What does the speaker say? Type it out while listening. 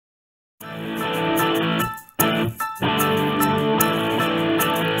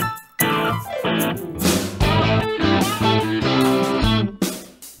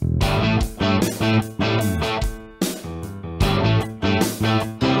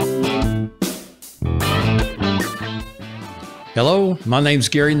Hello, my name's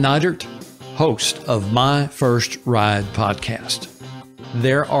Gary Neidert, host of My First Ride podcast.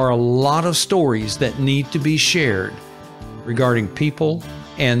 There are a lot of stories that need to be shared regarding people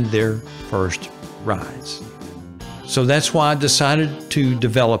and their first rides. So that's why I decided to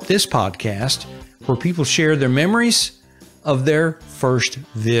develop this podcast where people share their memories of their first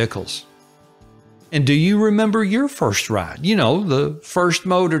vehicles. And do you remember your first ride? You know, the first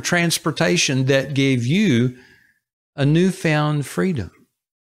mode of transportation that gave you a newfound freedom.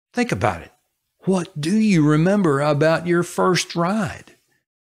 Think about it. What do you remember about your first ride?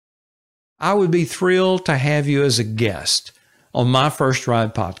 I would be thrilled to have you as a guest on My First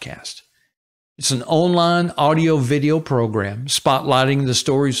Ride podcast. It's an online audio-video program spotlighting the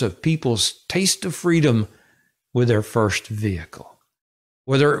stories of people's taste of freedom with their first vehicle.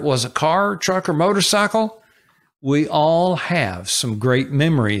 Whether it was a car, truck, or motorcycle, we all have some great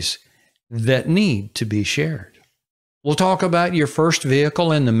memories that need to be shared. We'll talk about your first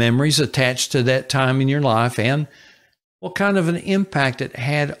vehicle and the memories attached to that time in your life and what kind of an impact it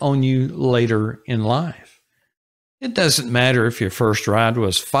had on you later in life. It doesn't matter if your first ride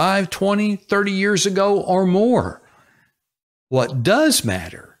was 5, 20, 30 years ago or more. What does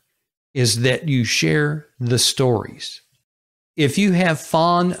matter is that you share the stories. If you have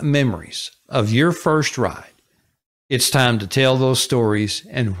fond memories of your first ride, it's time to tell those stories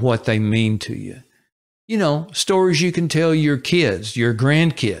and what they mean to you. You know, stories you can tell your kids, your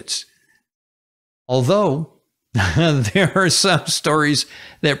grandkids. Although there are some stories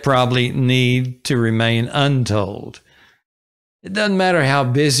that probably need to remain untold. It doesn't matter how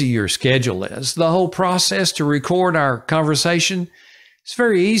busy your schedule is. The whole process to record our conversation is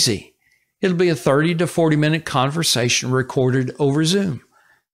very easy. It'll be a 30 to 40 minute conversation recorded over Zoom.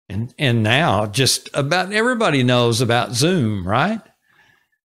 And now just about everybody knows about Zoom, right?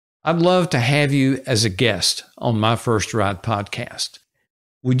 I'd love to have you as a guest on My First Ride podcast.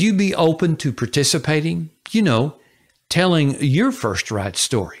 Would you be open to participating? You know, telling your first ride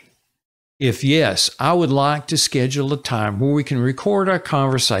story. If yes, I would like to schedule a time where we can record our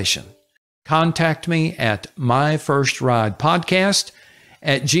conversation. Contact me at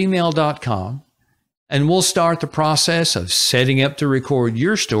myfirstridepodcast@gmail.com, and we'll start the process of setting up to record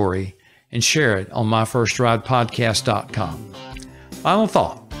your story and share it on myfirstridepodcast.com. Final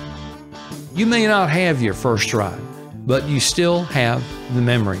thought. You may not have your first ride, but you still have the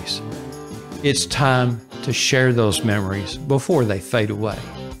memories. It's time to share those memories before they fade away.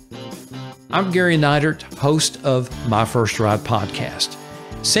 I'm Gary Neidert, host of My First Ride podcast.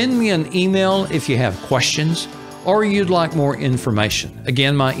 Send me an email if you have questions or you'd like more information.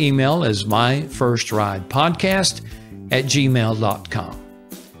 Again, my email is myfirstridepodcast@gmail.com.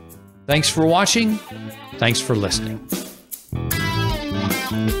 Thanks for watching. Thanks for listening.